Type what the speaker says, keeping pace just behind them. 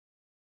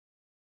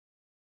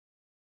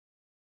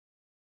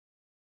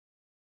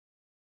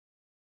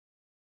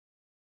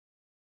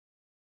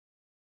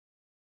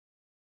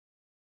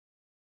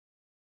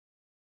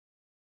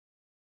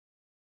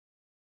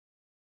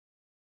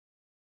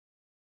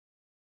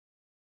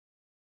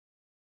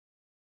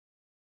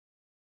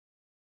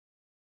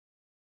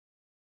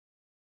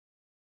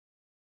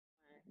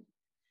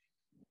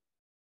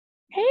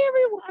Hey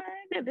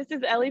everyone, this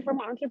is Ellie from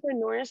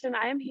Entrepreneurish, and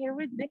I am here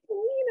with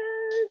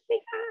Nicolina. Say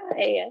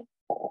hi.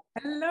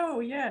 Hello,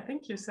 yeah,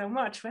 thank you so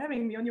much for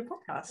having me on your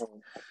podcast.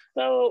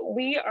 So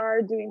we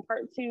are doing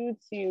part two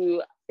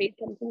to Faith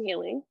Comes from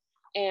Healing,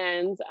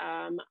 and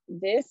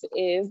this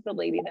is the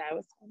lady that I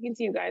was talking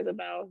to you guys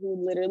about,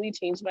 who literally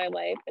changed my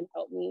life and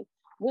helped me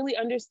really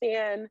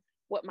understand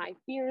what my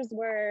fears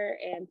were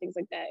and things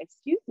like that.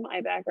 Excuse my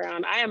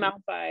background. I am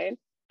outside.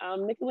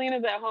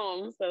 Nicolina's at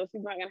home, so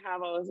she's not gonna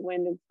have all this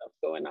wind and stuff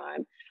going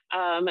on.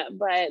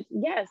 But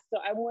yes, so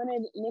I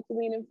wanted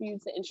Nicolina for you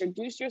to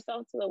introduce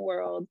yourself to the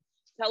world,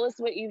 tell us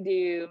what you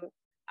do,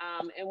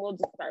 and we'll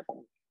just start from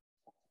there.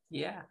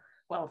 Yeah,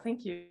 well,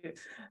 thank you.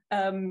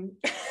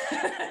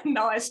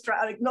 Now I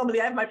like normally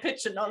I have my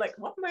pitch and now like,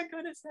 what am I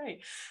going to say?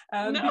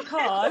 No.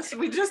 Because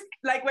we just,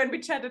 like when we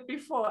chatted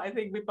before, I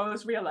think we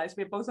both realized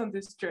we're both on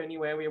this journey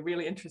where we're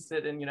really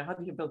interested in, how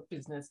do you build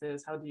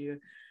businesses? How do you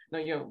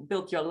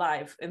build your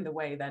life in the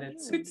way that it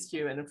suits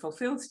you and it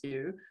fulfills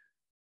you?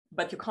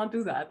 But you can't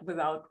do that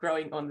without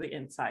growing on the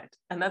inside.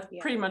 And that's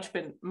pretty much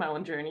been my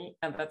own journey.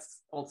 And that's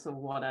also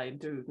what I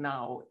do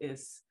now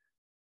is,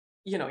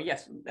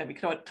 yes, we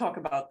can talk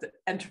about the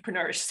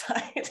entrepreneurial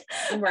side,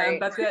 right.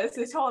 But there's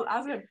this whole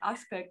other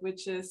aspect,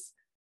 which is,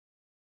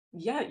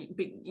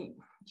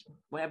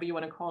 whatever you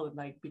want to call it,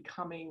 like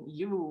becoming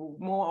you,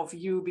 more of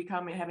you,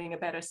 having a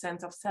better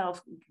sense of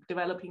self,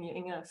 developing your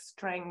inner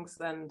strengths,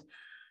 and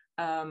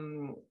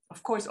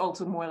of course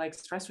also more like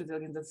stress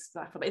resilience and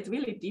stuff. But it's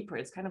really deeper.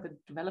 It's kind of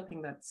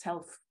developing that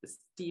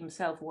self-esteem,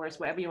 self-worth,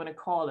 whatever you want to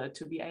call it,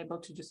 to be able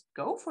to just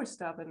go for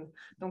stuff and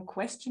don't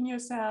question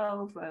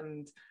yourself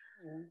and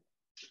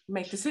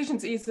make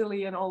decisions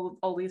easily and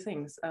all these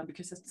things,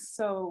 because it's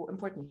so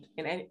important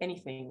in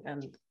anything,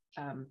 and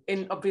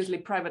in obviously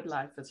private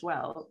life as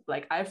well.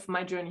 Like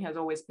my journey has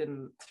always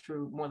been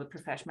through more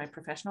my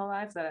professional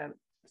life, that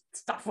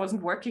stuff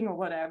wasn't working or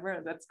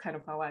whatever. That's kind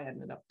of how I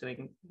ended up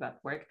doing that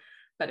work,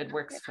 but it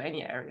works for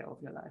any area of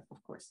your life, of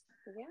course.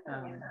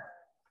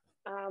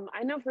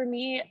 I know for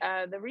me,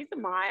 the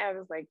reason why I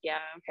was like,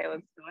 okay,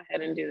 let's go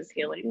ahead and do this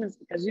healing is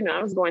because,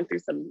 I was going through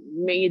some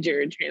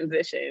major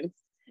transitions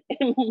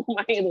in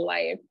my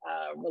life,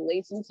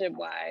 relationship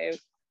wise,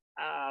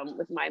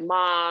 with my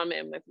mom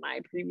and with my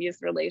previous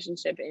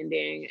relationship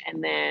ending.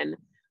 And then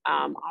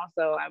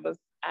also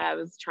I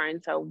was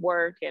trying to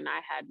work, and I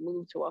had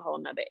moved to a whole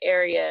nother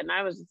area, and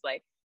I was just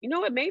like, you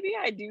know what, maybe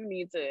I do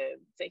need to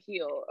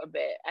heal a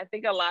bit. I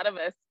think a lot of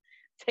us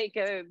take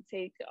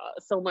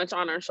so much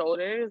on our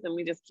shoulders, and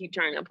we just keep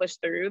trying to push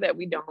through, that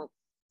we don't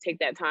take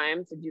that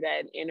time to do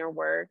that inner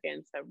work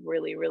and to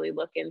really, really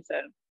look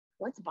into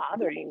what's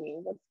bothering me,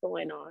 what's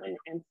going on.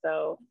 And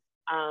so,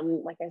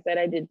 like I said,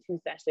 I did 2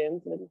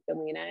 sessions with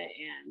Nicolina,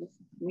 and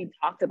we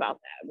talked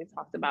about that. We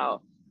talked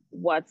about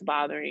what's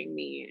bothering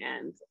me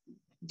and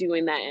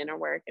doing that inner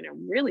work. And it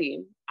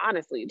really,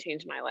 honestly,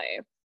 changed my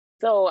life.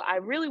 So I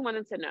really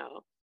wanted to know,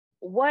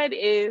 what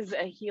is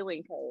a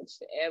healing coach?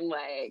 And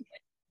like,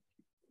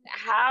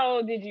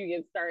 how did you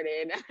get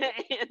started?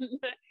 And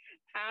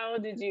how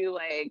did you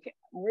like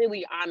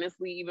really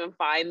honestly even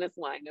find this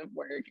line of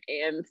work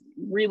and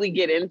really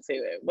get into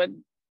it? What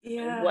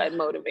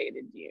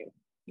motivated you?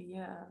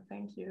 Yeah,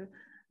 thank you.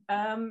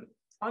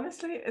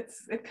 Honestly,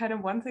 it kind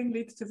of one thing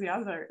leads to the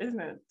other, isn't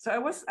it? So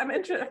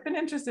I've been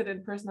interested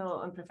in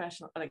personal and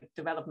professional like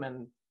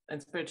development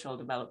and spiritual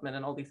development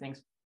and all these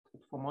things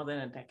for more than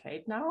a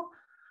decade now.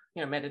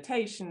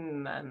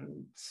 Meditation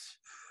and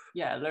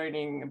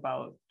learning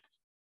about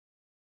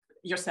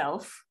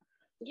yourself.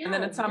 And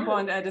then at some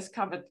point I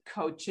discovered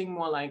coaching,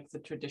 more like the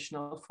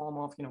traditional form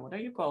of, what are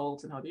your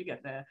goals and how do you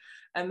get there?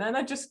 And then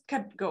I just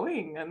kept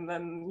going. And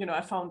then,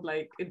 I found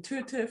like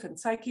intuitive and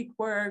psychic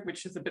work,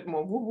 which is a bit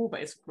more woo-woo,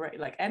 but it's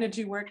great, like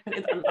energy work. And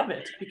I love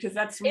it because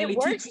that's really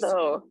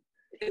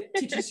it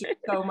teaches you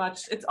so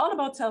much. It's all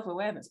about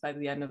self-awareness by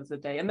the end of the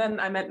day. And then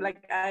I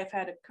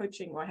have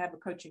a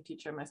coaching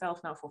teacher myself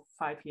now for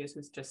 5 years,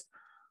 who's just,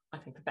 I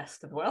think, the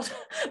best in the world.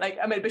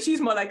 But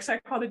she's more like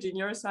psychology,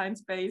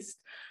 neuroscience based.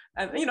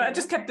 And, I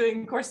just kept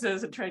doing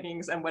courses and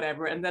trainings and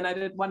whatever. And then I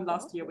did one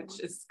last year, which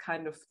is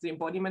kind of the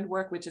embodiment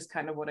work, which is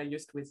kind of what I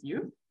used with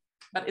you.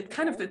 But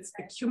it's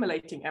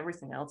accumulating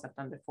everything else I've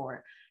done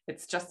before.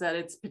 It's just that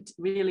it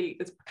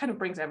kind of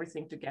brings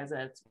everything together.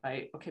 It's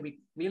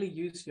we really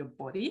use your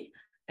body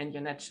and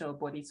your natural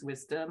body's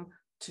wisdom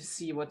to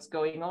see what's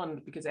going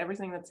on, because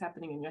everything that's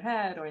happening in your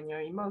head or in your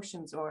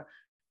emotions or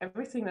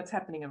everything that's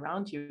happening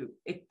around you,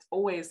 it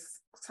always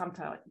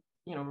sometimes,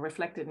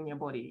 reflected in your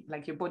body.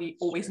 Like your body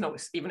always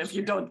knows, even if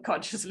you don't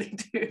consciously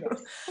do.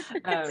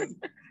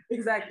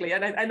 Exactly.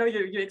 And I know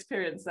you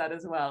experience that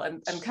as well.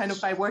 And kind of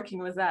by working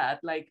with that,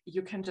 like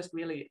you can just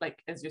really,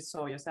 like, as you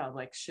saw yourself,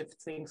 like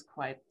shift things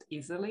quite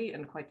easily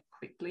and quite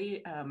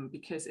quickly,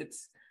 because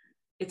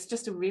it's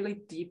just a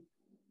really deep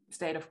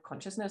state of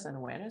consciousness and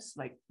awareness,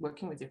 like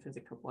working with your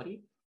physical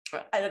body.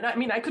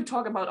 I could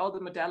talk about all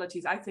the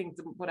modalities. I think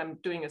what I'm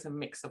doing is a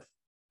mix of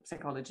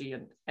psychology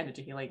and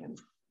energy healing and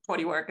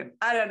body work, and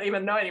I don't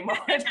even know anymore.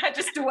 I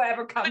just do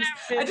whatever comes.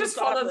 I just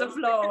follow the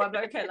flow. I'm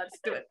like, okay, let's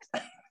do it.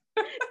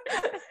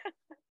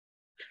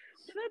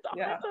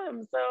 That's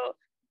awesome. So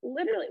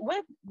literally,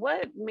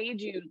 what made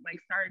you like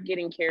start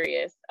getting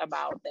curious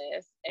about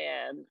this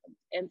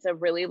and to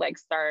really like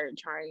start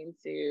trying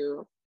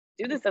to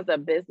do this as a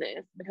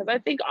business? Because I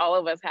think all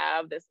of us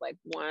have this like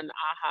one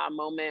aha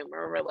moment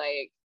where we're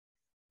like,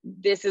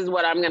 this is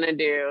what I'm gonna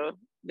do.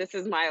 This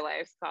is my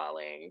life's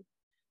calling.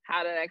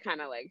 How did I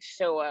kind of like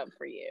show up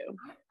for you?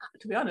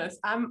 To be honest,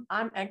 I'm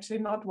actually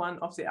not one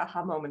of the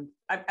aha moment.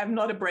 I'm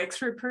not a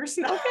breakthrough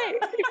person. Okay.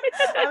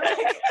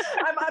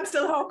 I'm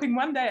still hoping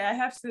one day I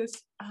have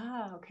this.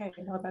 Okay,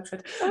 no, that's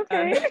it.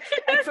 Okay.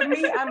 Like for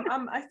me,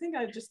 I think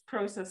I just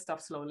process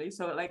stuff slowly.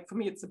 So like for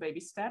me, it's the baby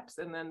steps,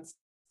 and then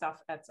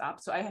stuff adds up.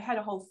 So I had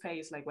a whole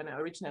phase like when I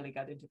originally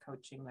got into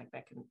coaching, like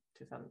back in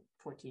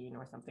 2014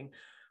 or something,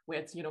 where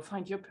it's,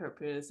 find your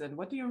purpose and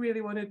what do you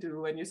really want to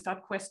do, and you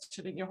start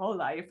questioning your whole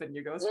life and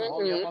you go through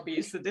all your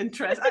hobbies and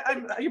interests.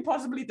 You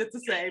possibly did the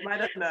same. I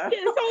don't know.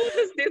 Yeah, so we'll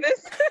just do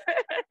this.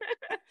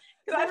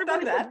 Because I've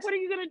done that. What are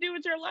you going to do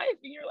with your life?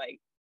 And you're like,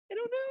 I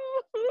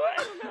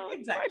don't know.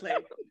 Exactly.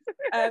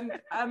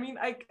 And I mean,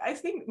 I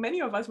think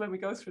many of us, when we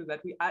go through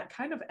that, we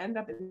kind of end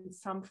up in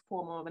some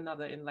form or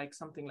another in like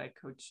something like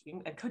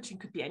coaching. And coaching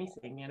could be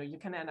anything. You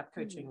can end up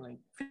coaching like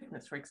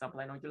fitness, for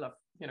example. I know you love,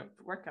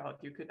 workout.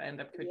 You could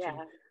end up coaching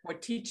or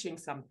teaching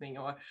something,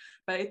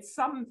 but it's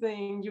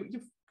something you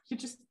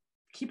just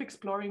keep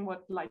exploring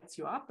what lights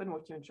you up and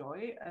what you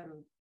enjoy,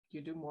 and you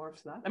do more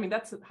of that. I mean,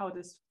 that's how it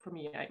is for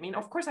me. I mean,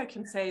 of course, I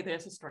can say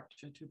there's a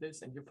structure to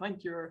this, and you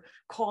find your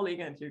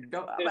calling, and you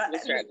go. But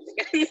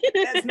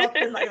it's not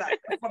been like that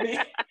for me.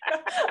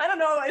 I don't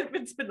know if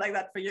it's been like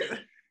that for you.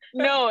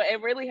 No,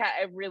 it really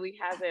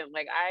hasn't.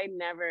 Like I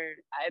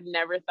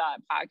never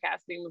thought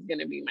podcasting was going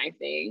to be my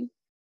thing,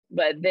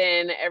 but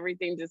then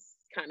everything just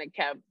kind of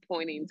kept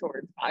pointing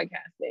towards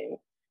podcasting.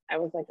 I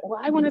was like, well,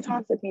 I want to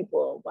talk to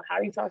people. But how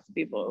do you talk to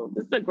people?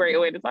 This is a great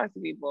way to talk to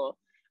people.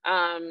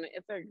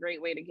 It's a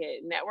great way to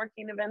get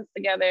networking events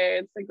together.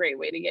 It's a great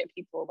way to get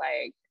people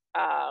like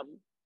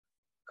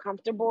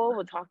comfortable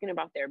with talking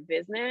about their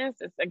business.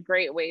 It's a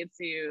great way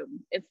to,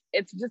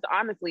 it's just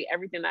honestly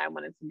everything that I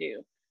wanted to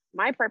do.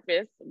 My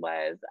purpose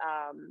was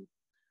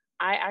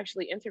I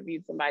actually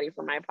interviewed somebody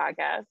for my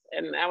podcast,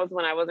 and that was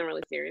when I wasn't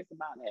really serious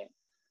about it.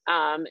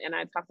 And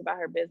I talked about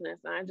her business,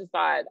 and I just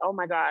thought, oh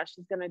my gosh,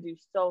 she's gonna do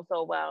so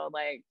well.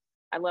 Like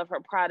I love her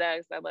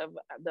products. I love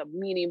the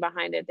meaning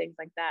behind it, things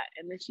like that.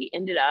 And then she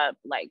ended up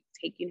like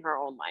taking her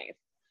own life.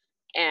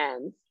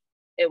 And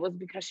it was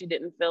because she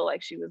didn't feel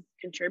like she was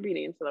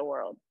contributing to the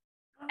world.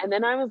 And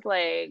then I was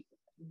like,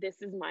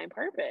 this is my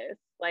purpose.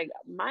 Like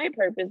my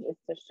purpose is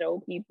to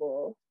show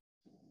people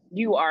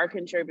you are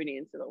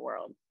contributing to the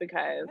world,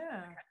 because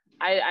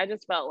I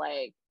just felt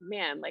like,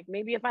 man, like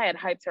maybe if I had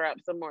hyped her up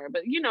some more,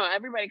 but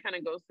everybody kind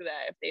of goes through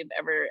that if they've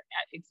ever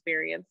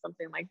experienced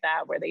something like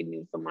that, where they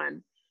knew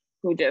someone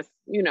who just,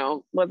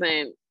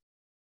 wasn't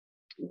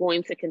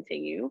going to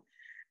continue.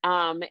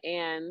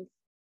 And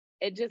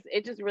it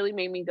just really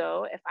made me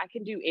go, if I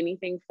can do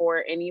anything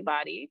for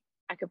anybody,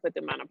 I could put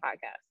them on a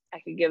podcast. I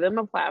could give them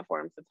a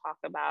platform to talk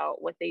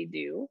about what they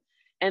do,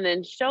 and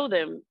then show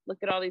them, look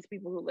at all these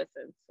people who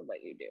listen to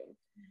what you do,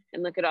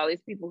 and look at all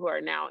these people who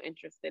are now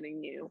interested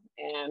in you,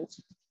 and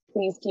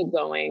please keep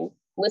going.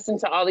 Listen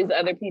to all these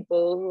other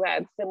people who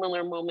had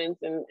similar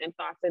moments and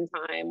thoughts in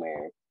time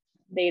where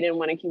they didn't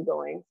want to keep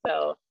going.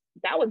 So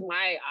that was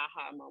my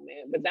aha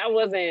moment, but that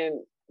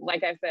wasn't,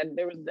 like I said,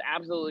 there was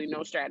absolutely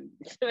no strategy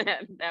to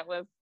that.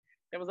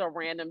 There was a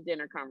random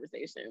dinner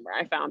conversation where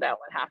I found out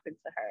what happened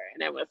to her,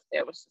 and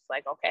it was just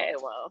like, okay,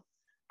 well,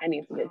 I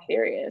need to get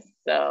serious.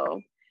 So,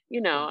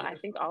 I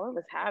think all of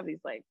us have these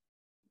like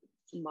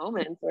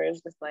moments where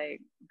it's just like,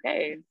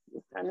 okay,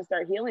 it's time to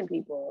start healing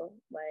people.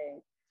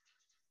 Like,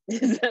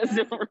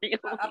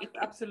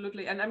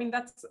 absolutely. And I mean,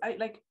 that's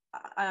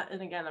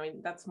and again, I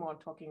mean, that's more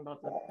talking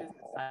about the business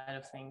side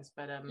of things,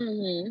 but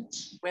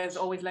where it's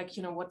always like,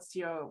 what's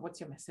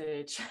your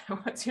message?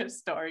 What's your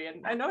story?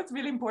 And I know it's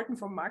really important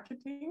for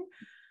marketing,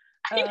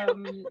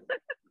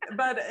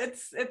 but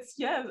it's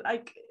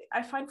like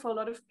I find for a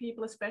lot of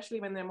people,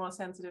 especially when they're more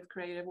sensitive,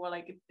 creative, or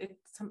like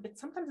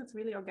sometimes it's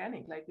really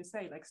organic, like you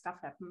say, like stuff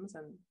happens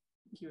and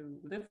you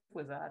live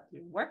with that,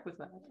 you work with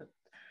that.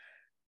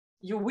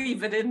 You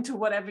weave it into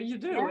whatever you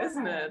do,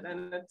 isn't it?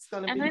 And it's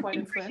going to be quite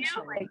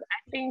influential. I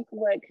think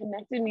what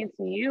connected me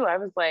to you, I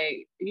was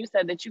like, you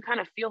said that you kind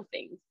of feel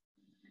things,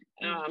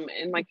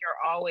 and like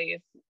you're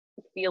always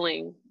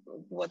feeling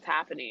what's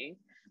happening.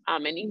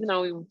 And even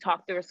though we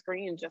talked through a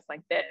screen just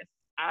like this,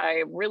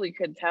 I really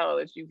could tell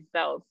that you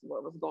felt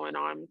what was going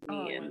on with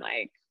me, and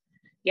like,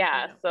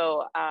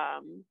 So,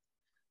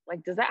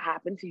 like, does that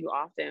happen to you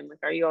often? Like,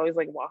 are you always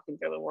like walking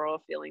through the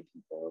world feeling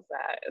people's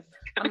that?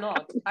 I'm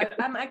not.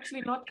 I'm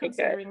actually not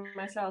considering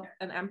myself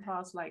an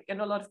empath, like,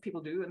 and a lot of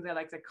people do, and they're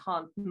like, they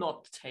can't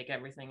not take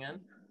everything in.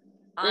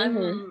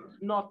 I'm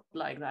not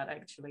like that,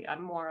 actually.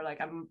 I'm more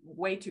like, I'm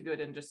way too good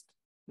in just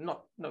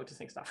not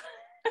noticing stuff.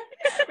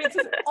 I mean,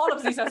 all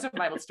of these are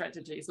survival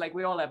strategies, like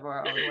we all have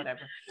our own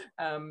whatever.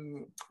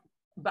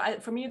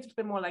 but for me, it's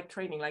been more like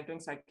training, like doing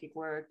psychic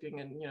work, doing,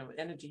 and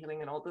energy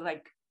healing and all the,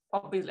 like,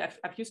 obviously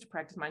I've used to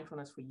practice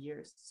mindfulness for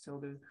years, still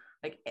do,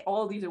 like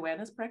all these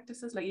awareness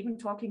practices, like even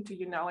talking to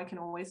you now, I can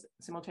always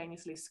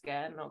simultaneously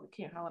scan,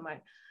 okay, how am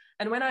I?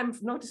 And when I'm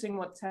noticing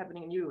what's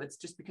happening in you, it's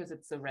just because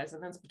it's a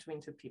resonance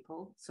between two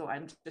people. So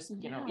I'm just,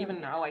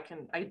 even now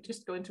I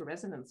just go into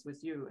resonance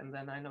with you, and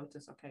then I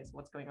notice, okay, so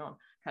what's going on,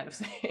 kind of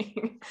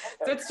thing.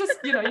 So it's just,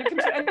 you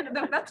can,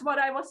 and that's what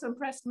I was so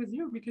impressed with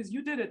you, because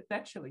you did it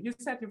naturally. You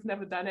said you've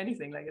never done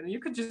anything like it. You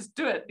could just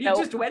do it. You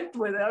just went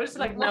with it. I was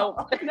like, no,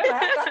 I've never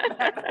had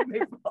that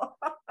before.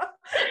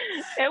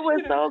 It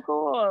was so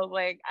cool.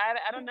 Like,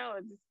 I don't know.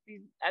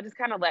 I just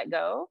kind of let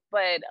go.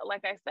 But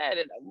like I said,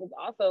 it was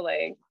also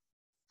like,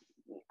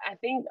 I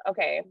think,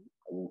 okay,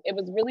 it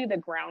was really the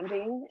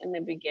grounding in the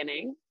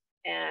beginning.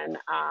 And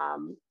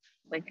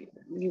like,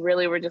 you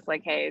really were just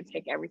like, hey,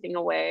 take everything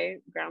away,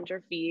 ground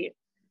your feet,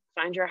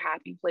 find your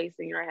happy place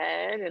in your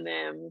head, and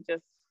then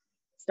just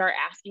start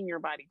asking your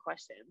body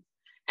questions.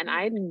 And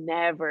I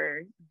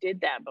never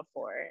did that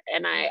before.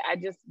 And I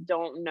just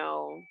don't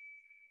know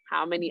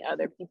how many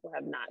other people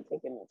have not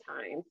taken the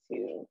time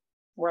to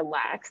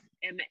relax.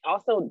 And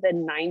also the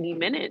 90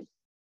 minutes.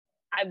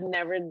 I've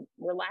never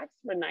relaxed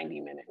for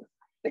 90 minutes.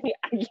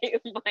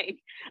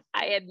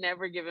 I had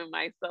never given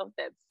myself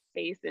that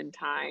space and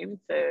time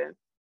to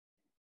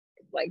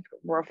like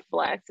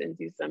reflect and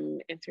do some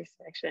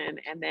introspection.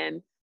 And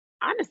then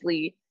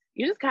honestly,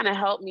 you just kind of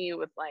helped me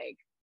with, like,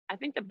 I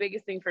think the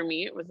biggest thing for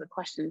me was the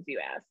questions you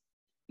asked.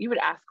 You would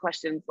ask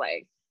questions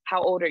like,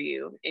 how old are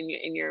you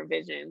in your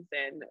visions,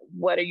 and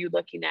what are you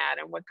looking at,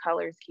 and what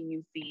colors can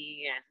you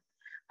see,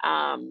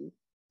 and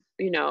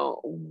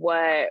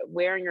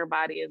where in your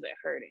body is it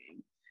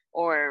hurting,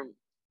 or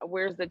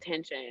where's the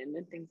tension,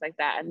 and things like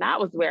that. And that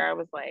was where I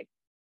was like,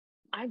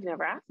 I've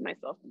never asked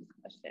myself these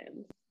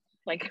questions.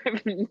 Like,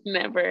 I've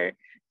never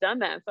done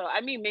that. So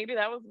I mean, maybe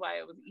that was why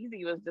it was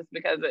easy, was just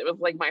because it was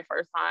like my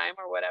first time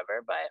or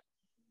whatever. But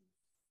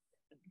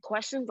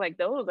questions like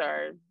those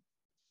are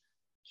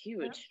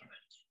huge.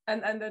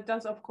 And that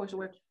does, of course,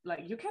 work. Like,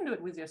 you can do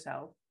it with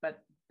yourself,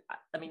 but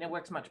I mean, it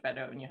works much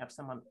better when you have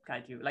someone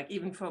guide you. Like,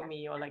 even for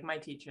me, or like my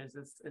teachers,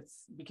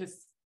 it's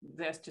because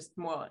there's just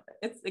more,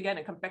 it's, again,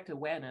 it comes back to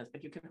awareness,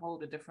 but you can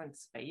hold a different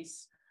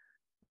space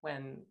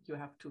when you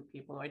have two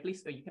people, or at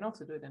least, or you can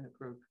also do it in a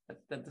group,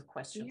 but then the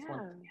questions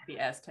won't be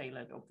as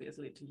tailored,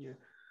 obviously, to you.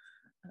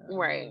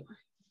 Right.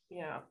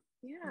 Yeah.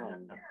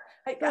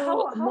 Like,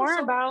 so more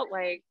about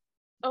like,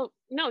 oh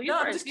no,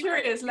 I'm just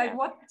curious, like,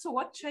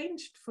 what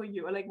changed for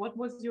you? Like, what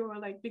was your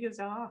like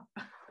biggest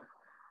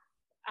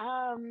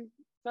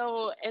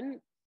so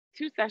in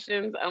 2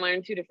 sessions I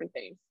learned 2 different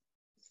things.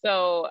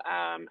 So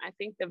I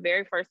think the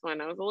very first one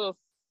I was a little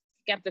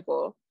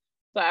skeptical,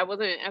 so I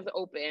wasn't as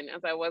open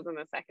as I was in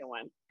the second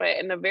one. But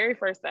in the very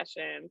first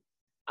session,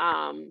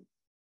 I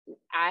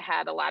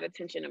had a lot of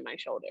tension in my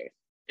shoulders,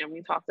 and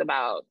we talked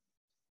about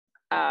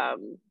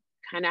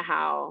kind of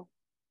how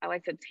I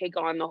like to take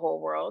on the whole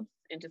world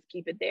and just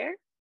keep it there.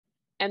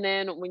 And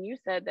then when you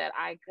said that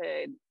I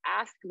could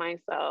ask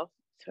myself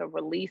to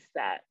release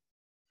that,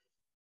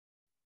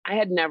 I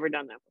had never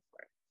done that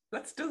before.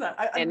 Let's do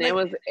that. It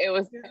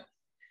was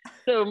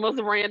the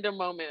most random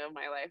moment of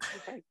my life. I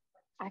was like,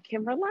 I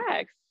can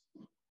relax.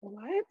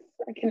 What?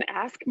 I can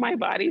ask my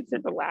body to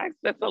relax?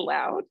 That's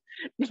allowed?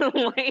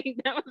 Like,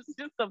 that was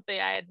just something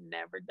I had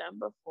never done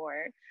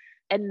before.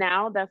 And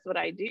now that's what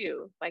I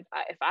do. Like,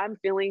 if I'm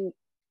feeling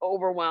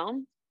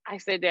overwhelmed, I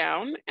sit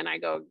down and I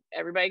go,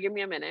 everybody give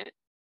me a minute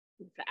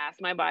to ask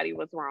my body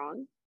what's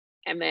wrong.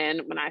 And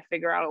then when I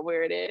figure out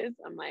where it is,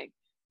 I'm like,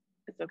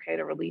 it's okay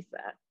to release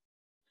that.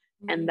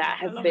 And that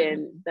has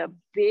been the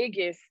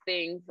biggest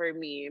thing for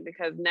me,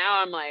 because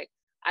now I'm like,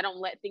 I don't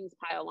let things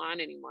pile on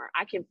anymore.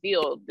 I can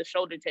feel the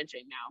shoulder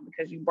tension now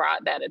because you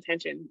brought that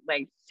attention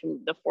like to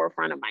the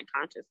forefront of my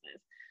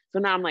consciousness. So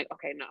now I'm like,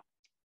 okay,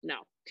 no,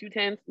 too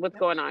tense. What's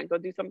going on? Go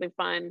do something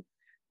fun.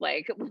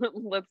 Like,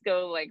 let's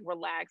go, like,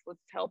 relax.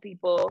 Let's tell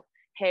people,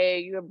 hey,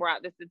 you have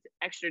brought this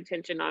extra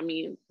tension on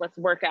me. Let's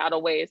work out a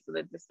way so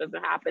that this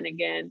doesn't happen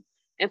again.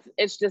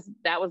 It's just,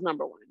 that was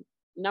number 1.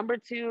 Number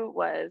 2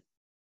 was,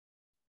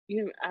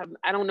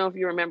 I don't know if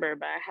you remember,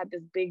 but I had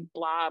this big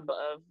blob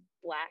of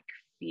black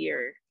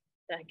fear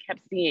that I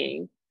kept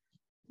seeing.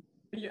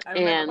 Yeah, I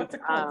remember what's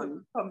it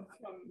called.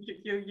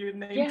 You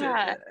named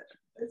it.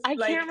 I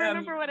can't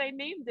remember what I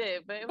named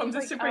it, but it was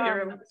the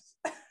superhero.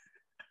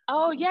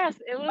 Oh yes,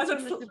 it was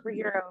from the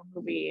superhero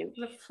movie.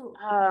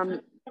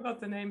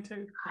 About the name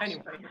too.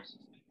 Anyway,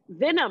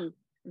 Venom.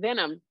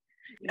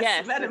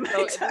 Yes, Venom.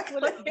 So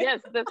exactly.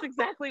 That's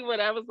exactly what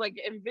I was like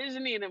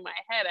envisioning in my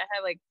head. I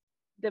had like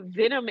the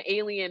Venom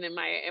alien in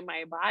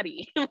my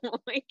body.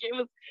 Like, it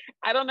was,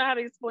 I don't know how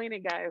to explain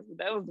it, guys.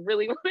 That was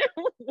really what it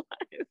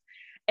was.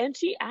 And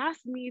she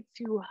asked me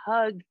to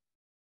hug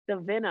the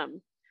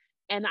Venom.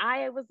 And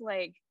I was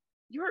like,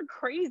 you're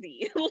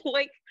crazy.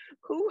 Like,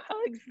 who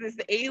hugs this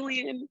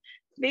alien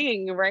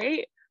thing,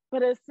 right?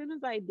 But as soon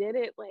as I did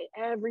it, like,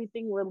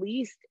 everything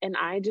released, and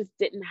I just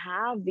didn't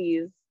have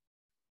these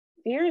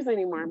fears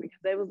anymore, because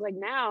it was like,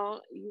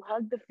 now you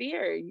hug the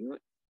fear, you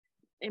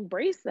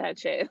embrace that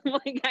shit.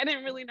 Like, I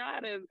didn't really know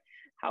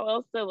how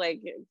else to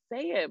like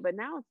say it, but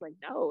now it's like,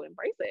 no,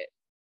 embrace it.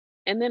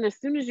 And then as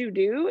soon as you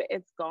do,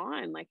 it's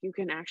gone. Like, you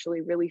can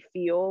actually really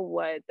feel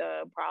what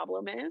the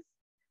problem is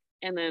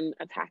and then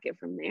attack it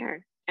from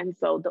there. And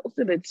so those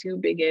are the two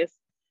biggest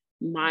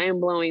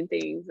mind-blowing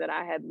things that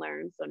I had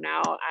learned. So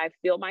now I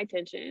feel my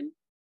tension,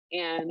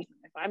 and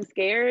if I'm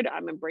scared,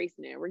 I'm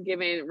embracing it. We're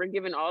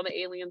giving all the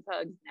aliens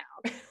hugs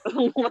now.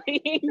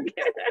 Like,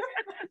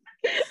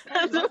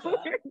 that's what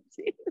we're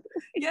doing.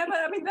 Yeah, but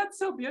I mean, that's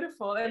so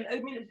beautiful. And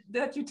I mean,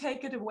 that you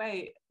take it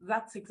away,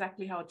 that's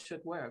exactly how it should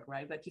work,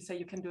 right? That you say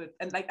you can do it.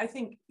 And like, I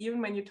think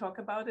even when you talk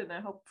about it, and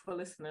I hope for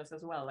listeners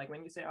as well, like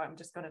when you say, oh, I'm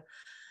just going to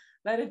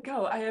let it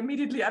go,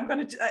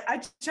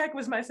 I check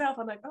with myself.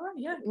 I'm like, oh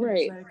yeah,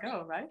 right, let it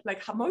go, right?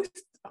 Like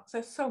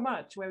there's so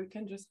much where we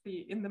can just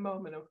be in the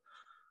moment of,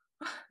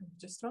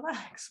 just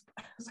relax.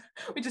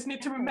 We just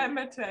need to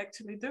remember to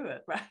actually do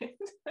it, right?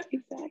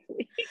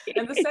 Exactly.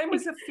 And the same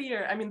with the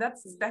fear. I mean,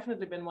 that's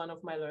definitely been one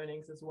of my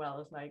learnings as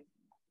well, is like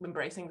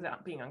embracing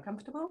that being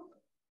uncomfortable.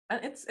 And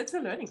it's a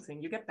learning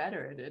thing. You get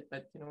better at it,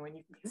 but you know, when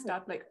you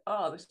start like,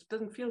 oh, this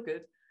doesn't feel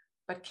good,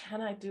 but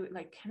can I do it?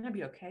 Like, can I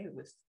be okay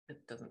with it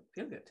doesn't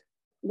feel good?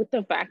 With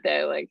the fact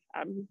that like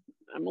I'm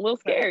a little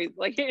scared,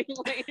 like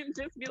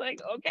just be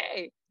like,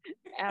 okay.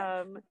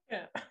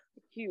 Yeah.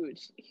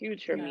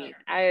 Huge for me.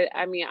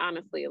 I mean,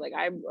 honestly, like,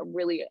 I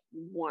really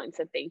want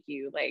to thank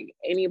you. Like,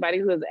 anybody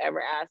who has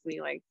ever asked me,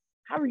 like,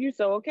 how are you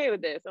so okay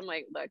with this? I'm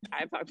like, look,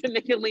 I talked to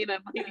Nicolina.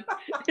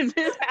 Like, this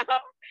is how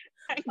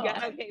I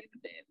got okay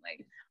with it.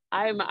 Like,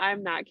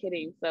 I'm not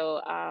kidding.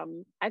 So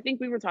I think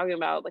we were talking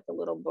about, like, a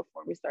little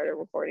before we started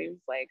recording,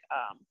 like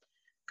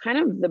kind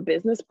of the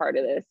business part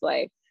of this.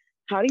 Like,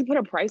 how do you put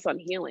a price on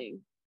healing?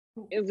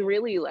 Is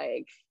really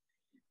like,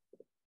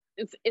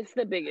 it's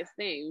the biggest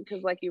thing,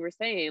 because like you were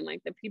saying,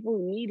 like, the people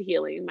who need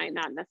healing might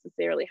not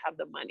necessarily have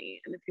the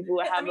money, and the people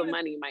who have the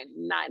money might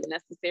not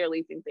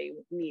necessarily think they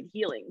need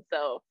healing.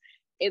 So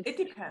it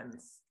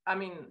depends. I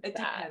mean, it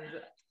depends.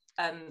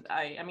 And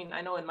I mean,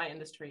 I know in my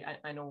industry,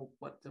 I know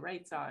what the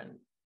rates are, and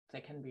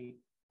they can be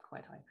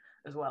quite high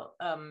as well.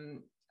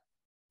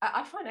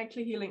 I find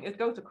actually healing, it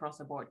goes across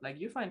the board. Like,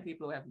 you find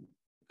people who have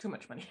too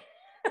much money.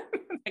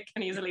 They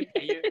can easily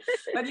pay you.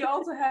 But you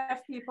also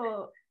have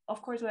people,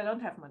 of course, who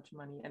don't have much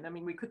money. And I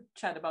mean, we could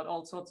chat about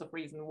all sorts of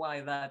reasons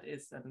why that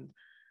is. And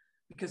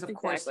because, of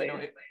course, you know,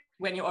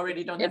 when you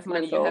already don't have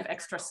money, you have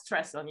extra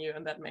stress on you,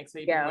 and that makes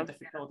it even more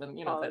difficult. And,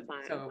 you know,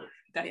 so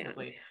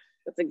definitely. Yeah.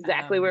 That's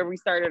exactly where we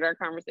started our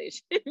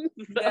conversation.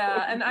 So,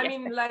 yeah. And I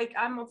mean, like,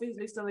 I'm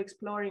obviously still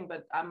exploring,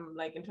 but I'm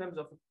like, in terms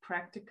of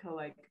practical,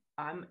 like,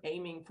 I'm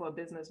aiming for a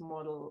business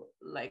model.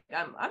 Like,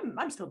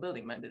 I'm still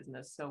building my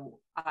business, so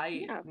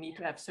I need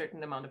to have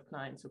certain amount of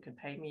clients who can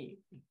pay me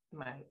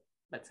my,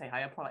 let's say,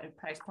 higher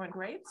price point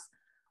rates,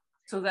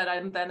 so that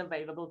I'm then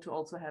available to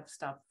also have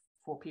stuff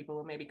for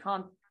people who maybe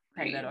can't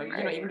pay that, or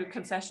you know, even do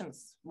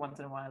concessions once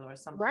in a while or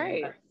something.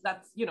 Right.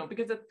 That's you know,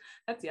 because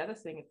that's the other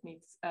thing. It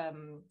needs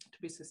to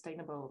be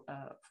sustainable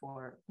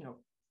for, you know,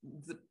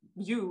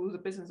 the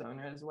business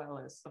owner, as well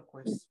as, of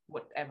course,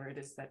 whatever it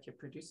is that you're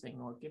producing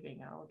or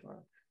giving out,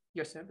 or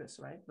your service,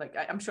 right? Like,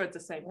 I'm sure it's the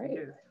same for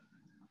you.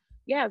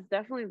 Yeah, it's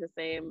definitely the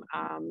same.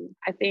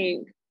 I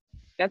think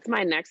that's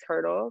my next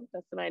hurdle.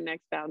 That's my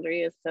next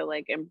boundary, is to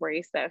like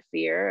embrace that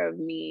fear of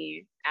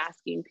me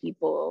asking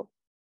people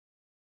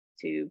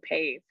to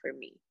pay for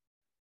me.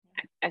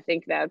 I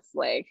think that's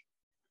like,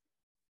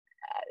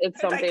 it's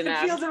something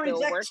that I'm still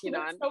working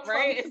on, so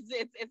right?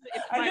 It's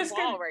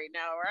my wall right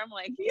now, where I'm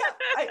like,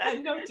 I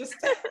noticed.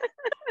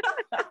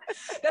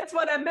 That's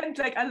what I meant.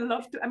 Like, I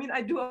love to, I mean,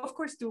 I do, of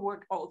course, do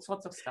work all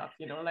sorts of stuff,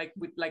 you know, like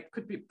with, like,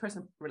 could be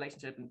personal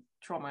relationship and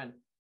trauma and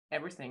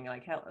everything,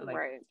 like health,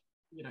 like,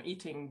 you know,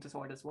 eating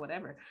disorders,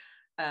 whatever.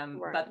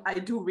 But I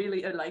do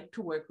really like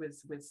to work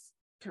with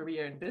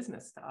career and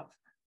business stuff,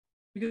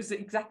 because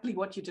exactly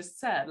what you just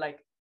said, like,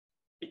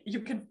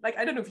 you can, like,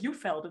 I don't know if you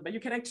felt it, but you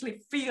can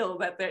actually feel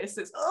that there is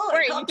this,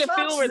 you can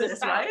feel where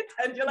this, right?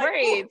 And you're like,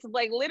 it's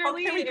like,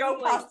 literally, we go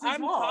like,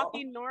 I'm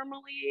talking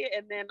normally,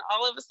 and then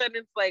all of a sudden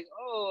it's like,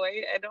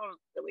 I don't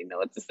really know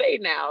what to say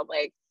now.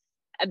 Like,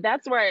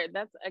 that's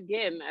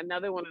again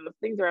another one of those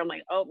things where I'm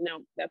like, oh no,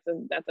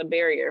 that's a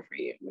barrier for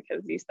you,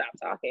 because you stop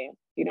talking.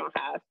 You don't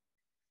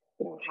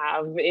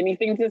have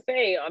anything to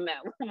say on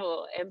that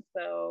level. And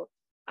so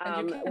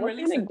what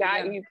kind of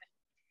got you?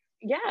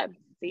 Yeah,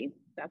 see,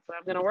 that's what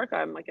I'm gonna work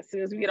on. Like, as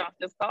soon as we get off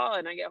this call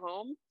and I get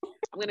home,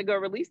 I'm gonna go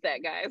release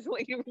that, guys.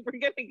 Like, we're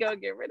gonna go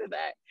get rid of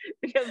that,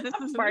 because this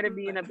is part of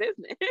being a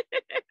business.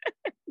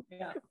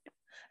 Yeah.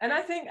 And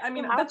I think, I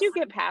mean, so how'd you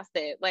get past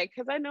it? Like,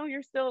 because I know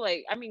you're still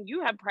like, I mean,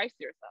 you have priced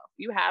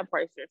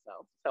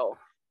yourself. So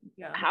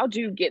how'd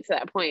you get to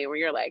that point where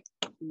you're like,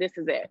 this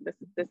is it, this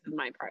is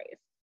my price?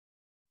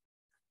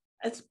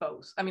 It's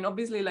both. I mean,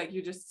 obviously, like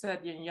you just said,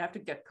 you have to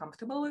get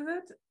comfortable with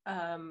it.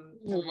 And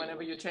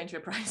whenever you change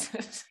your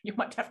prices, you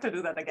might have to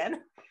do that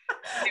again.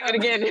 Do it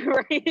again,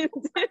 right?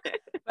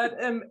 But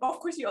of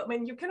course, I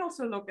mean, you can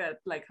also look at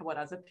like what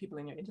other people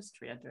in your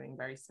industry are doing.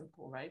 Very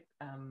simple, right?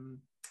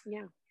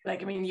 Yeah.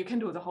 Like, I mean, you can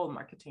do the whole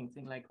marketing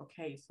thing. Like,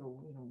 okay, so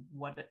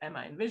what am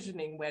I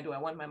envisioning? Where do I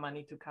want my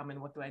money to come, and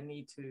what do I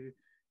need to,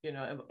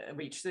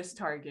 reach this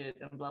target,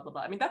 and blah blah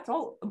blah. I mean, that's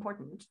all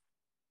important.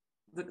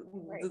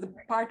 The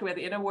part where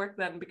the inner work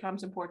then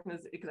becomes important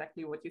is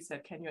exactly what you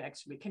said. Can you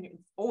action on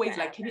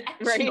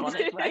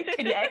it, right?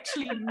 Can you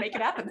actually make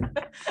it happen?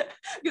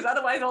 Because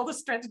otherwise all the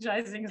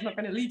strategizing is not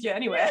going to lead you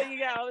anywhere. Yeah, you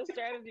got all the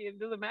strategy, it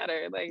doesn't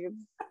matter. Like, it's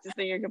just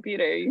in your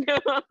computer,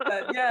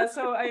 Yeah,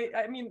 so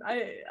I mean, I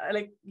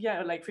like,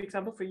 yeah, like for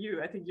example, for you,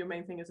 I think your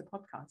main thing is a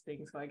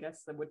podcasting. So I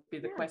guess that would be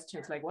the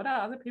questions like, what are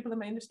other people in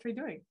my industry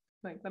doing?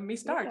 Like, let me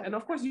start. And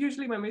of course,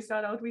 usually when we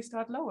start out, we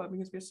start lower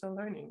because we're still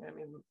learning. I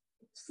mean,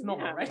 it's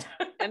normal, right?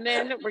 And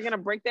then we're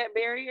gonna break that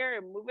barrier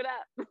and move it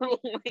up.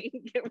 Like,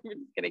 we're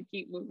just gonna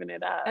keep moving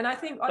it up. And I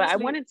think, honestly, but I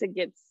wanted to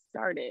get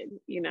started,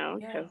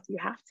 because you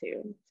have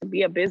to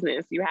be a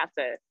business. You have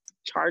to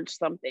charge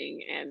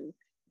something and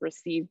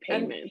receive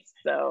payments.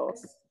 So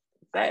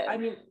I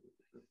mean,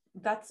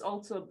 that's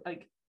also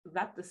like,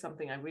 that is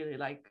something I really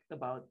like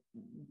about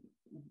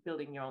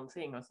building your own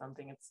thing or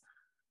something. It's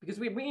because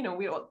we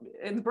all,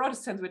 in the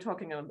broadest sense, we're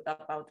talking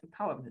about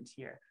empowerment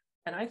here.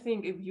 And I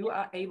think if you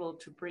are able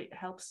to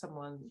help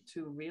someone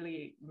to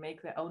really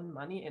make their own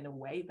money in a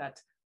way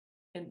that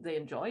they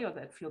enjoy or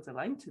that feels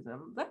aligned to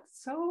them,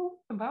 that's so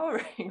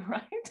empowering,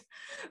 right?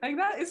 Like,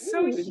 that is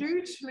so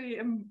hugely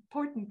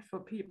important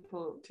for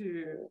people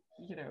to,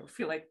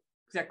 feel like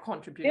they're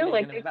contributing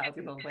in a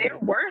valuable way. They're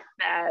worth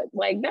that.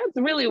 Like, that's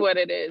really what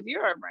it is.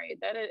 You're right.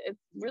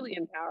 It's really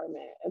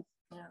empowerment. It's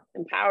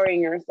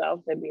empowering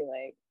yourself to be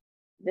like,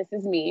 this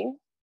is me.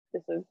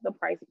 This is the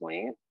price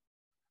point.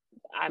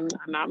 I'm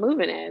not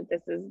moving it.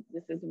 This is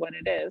what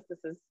it is.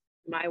 This is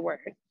my worth.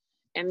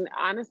 And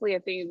honestly, I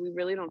think we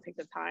really don't take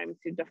the time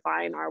to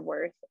define our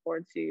worth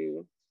or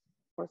to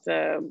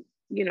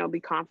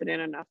be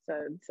confident enough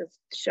to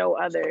show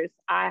others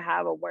I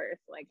have a worth.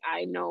 Like,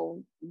 I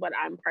know what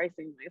I'm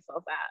pricing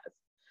myself as.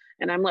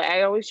 And I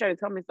always try to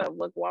tell myself,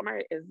 look,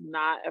 Walmart is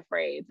not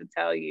afraid to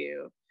tell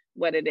you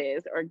what it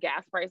is. Or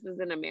gas prices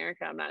in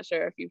America, I'm not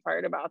sure if you've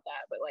heard about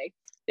that, but like,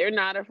 they're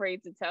not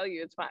afraid to tell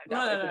you it's $5 a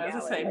gallon. It's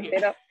the same like,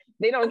 here.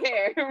 They don't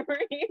care,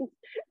 right?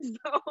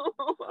 So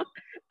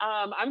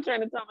I'm trying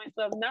to tell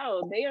myself,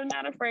 no, they are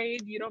not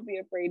afraid. You don't be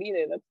afraid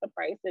either. That's the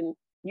price, and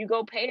you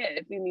go pay it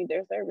if you need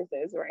their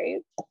services,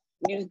 right?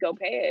 You just go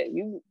pay it.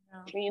 You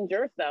change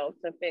yourself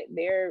to fit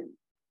their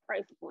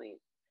price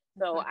point.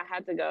 So I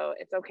had to go,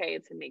 it's okay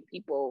to make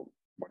people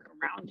work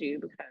around you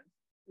because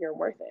you're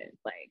worth it.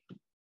 Like,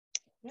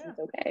 it's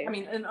okay. I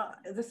mean, and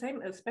the same,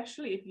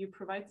 especially if you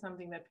provide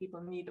something that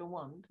people need or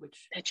want,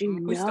 which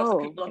most of the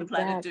people on the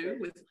planet do,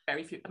 with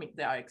very few. I mean,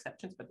 there are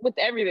exceptions, but with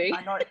everything.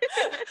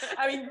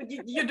 I mean,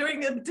 you're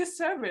doing a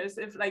disservice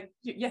if, like,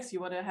 yes, you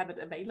want to have it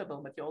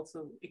available, but you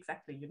also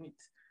you need,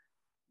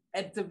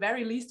 at the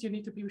very least, you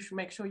need to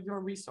make sure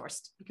you're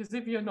resourced, because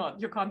if you're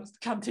not, you can't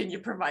continue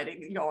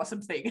providing your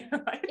awesome thing,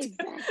 right?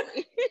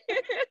 Exactly.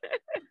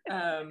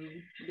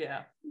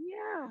 Yeah.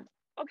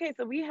 Okay,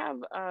 so we have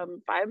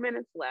 5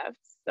 minutes left.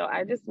 So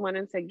I just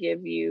wanted to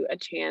give you a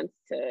chance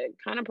to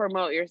kind of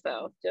promote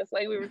yourself, just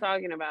like we were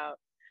talking about.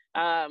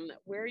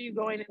 Where are you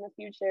going in the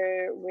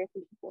future? Where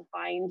can people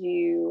find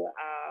you?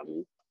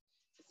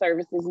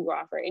 Services you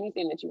offer,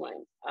 anything that you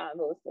want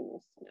the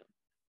listeners to know.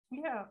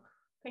 Yeah,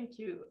 thank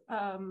you.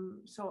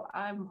 So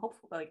I'm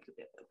hopeful, like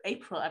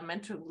April, I'm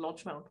meant to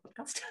launch my own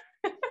podcast.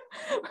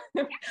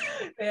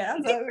 I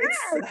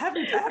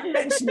haven't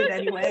mentioned it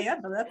anyway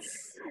yet, but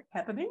that's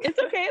happening. It's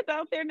okay, it's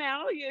out there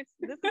now.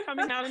 This is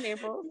coming out in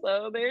April,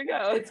 so there you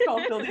go. It's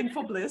called Building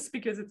for Bliss,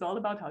 because it's all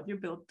about how you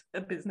build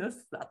a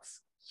business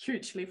that's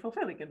hugely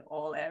fulfilling in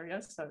all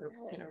areas. So,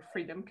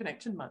 freedom,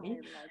 connection, money,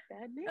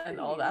 and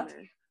all that.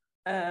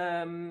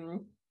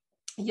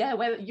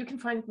 Well, you can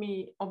find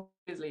me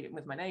obviously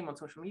with my name on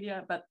social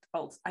media, but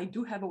also I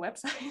do have a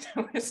website.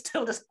 We're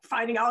still just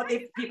finding out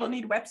if people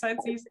need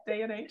websites these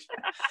day and age.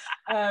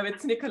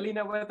 It's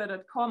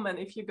nicolinaweather.com, and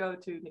if you go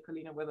to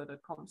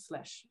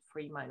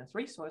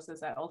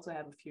nicolinaweather.com/free-resources, I also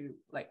have a few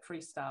like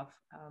free stuff.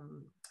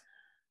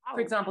 For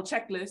example,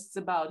 checklists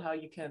about how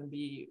you can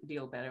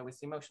deal better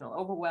with emotional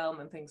overwhelm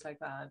and things like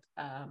that.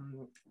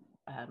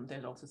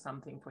 There's also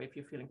something for if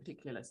you're feeling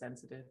particularly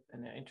sensitive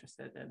and you're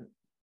interested in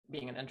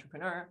being an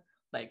entrepreneur.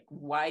 Like,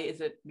 why is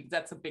it,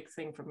 that's a big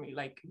thing for me,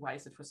 like, why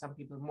is it for some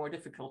people more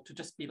difficult to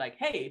just be like,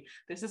 hey,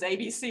 this is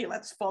ABC,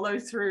 let's follow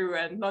through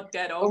and not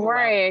get overwhelmed.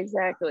 Right,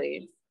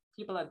 exactly.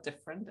 People are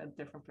different and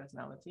different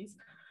personalities.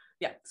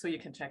 Yeah, so you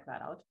can check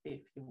that out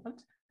if you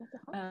want.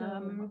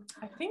 Awesome.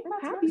 I think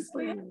that's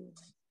mostly it.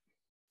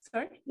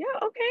 Sorry? Yeah,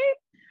 okay.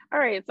 All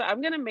right, so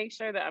I'm gonna make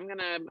sure that I'm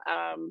gonna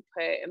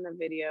put in the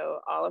video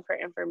all of her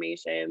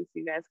information so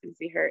you guys can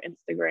see her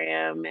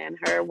Instagram and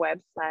her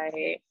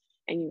website.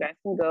 And you guys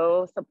can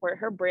go support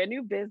her brand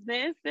new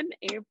business in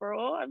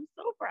April. I'm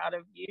so proud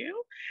of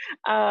you.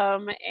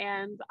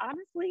 And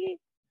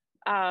honestly,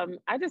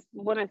 I just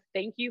want to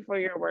thank you for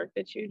your work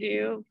that you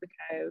do,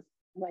 because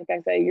like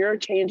I said, you're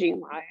changing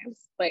lives.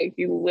 Like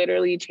you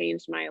literally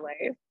changed my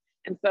life.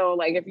 And so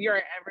like if you're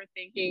ever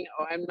thinking,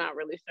 oh, I'm not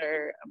really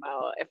sure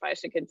about if I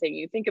should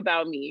continue, think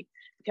about me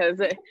because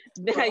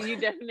you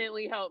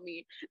definitely helped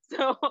me.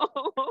 So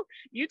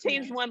you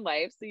changed one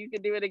life, so you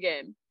could do it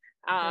again.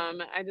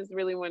 I just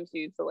really want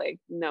you to like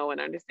know and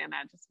understand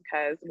that just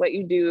because what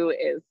you do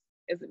is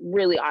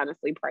really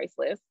honestly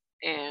priceless.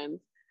 And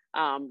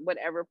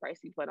whatever price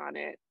you put on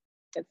it,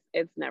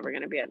 it's never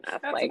going to be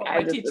enough. That's like what I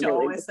my just teacher really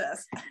always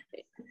says.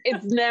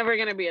 it's never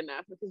going to be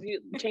enough because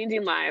you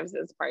changing lives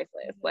is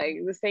priceless. Like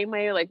the same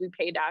way like we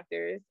pay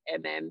doctors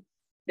and then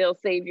they'll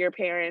save your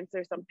parents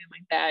or something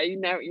like that.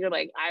 You're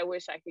like, I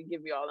wish I could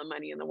give you all the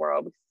money in the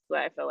world because that's what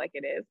I feel like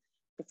it is.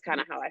 It's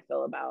kind of how I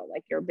feel about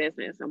like your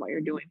business and what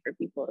you're doing for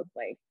people. It's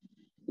like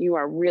you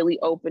are really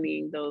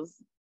opening those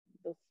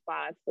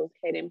spots, those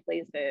hidden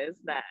places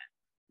that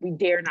we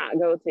dare not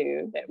go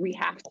to, that we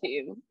have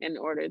to in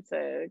order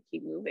to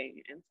keep moving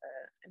and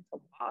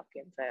to walk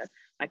and to,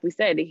 like we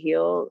said, to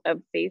heal.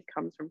 Of faith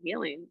comes from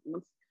healing.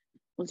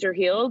 Once you're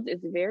healed,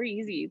 it's very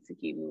easy to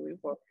keep moving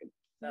forward.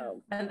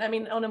 So, and I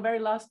mean, on a very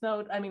last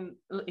note, I mean,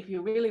 if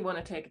you really want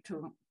to take it to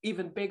an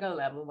even bigger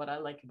level, what I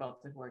like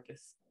about this work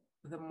is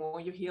the more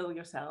you heal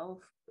yourself,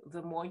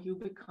 the more you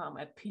become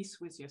at peace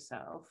with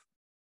yourself,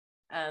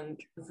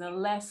 and the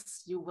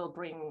less you will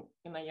bring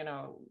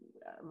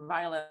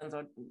violence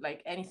or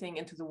like anything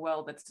into the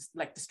world that's just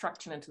like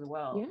destruction into the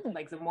world.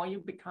 Like the more you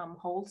become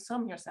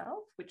wholesome yourself,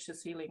 which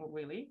is healing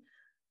really,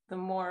 the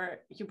more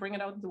you bring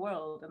it out in the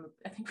world. And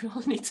I think we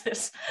all need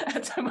this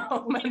at the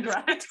moment,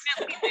 right?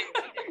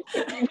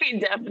 We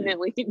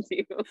definitely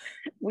do.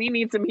 We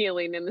need some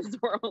healing in this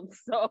world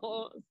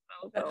so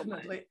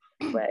Definitely.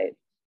 much. But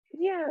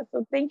yeah,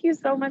 so thank you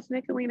so much,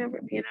 Nicolina,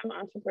 for being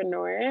on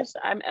Entrepreneurish.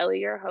 I'm Ellie,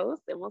 your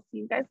host, and we'll see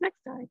you guys next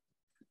time.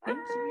 Bye.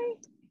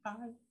 Bye.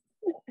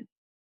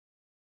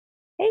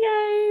 Hey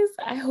guys,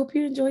 I hope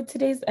you enjoyed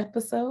today's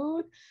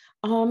episode.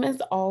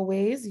 As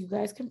always, you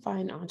guys can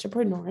find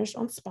Entrepreneurish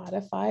on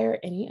Spotify or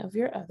any of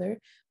your other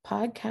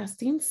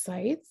podcasting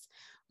sites.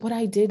 What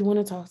I did want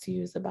to talk to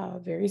you is about a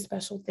very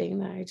special thing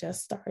that I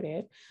just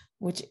started,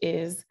 which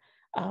is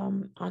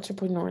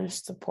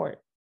Entrepreneurish support.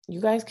 You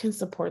guys can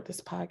support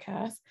this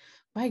podcast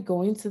by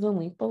going to the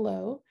link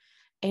below,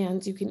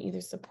 and you can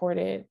either support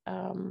it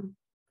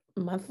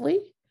monthly,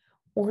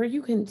 or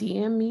you can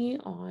DM me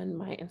on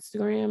my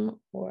Instagram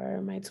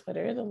or my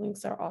Twitter. The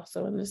links are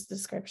also in this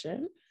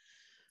description.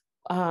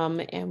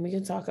 And we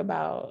can talk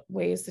about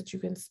ways that you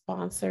can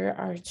sponsor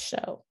our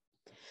show.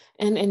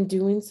 And in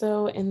doing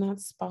so, in that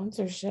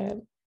sponsorship,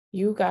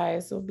 you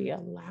guys will be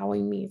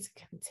allowing me to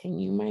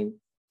continue my,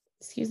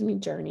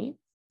 journey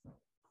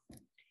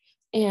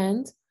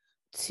and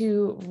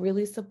to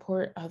really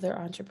support other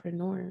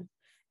entrepreneurs.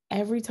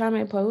 Every time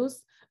I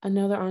post,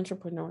 another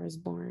entrepreneur is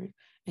born,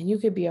 and you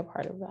could be a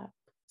part of that.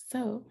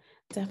 So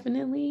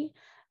definitely,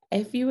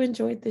 if you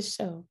enjoyed this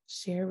show,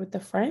 share with a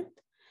friend.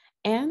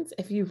 And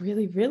if you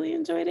really, really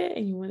enjoyed it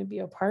and you want to be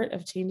a part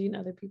of changing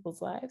other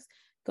people's lives,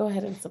 go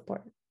ahead and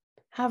support.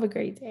 Have a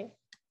great day.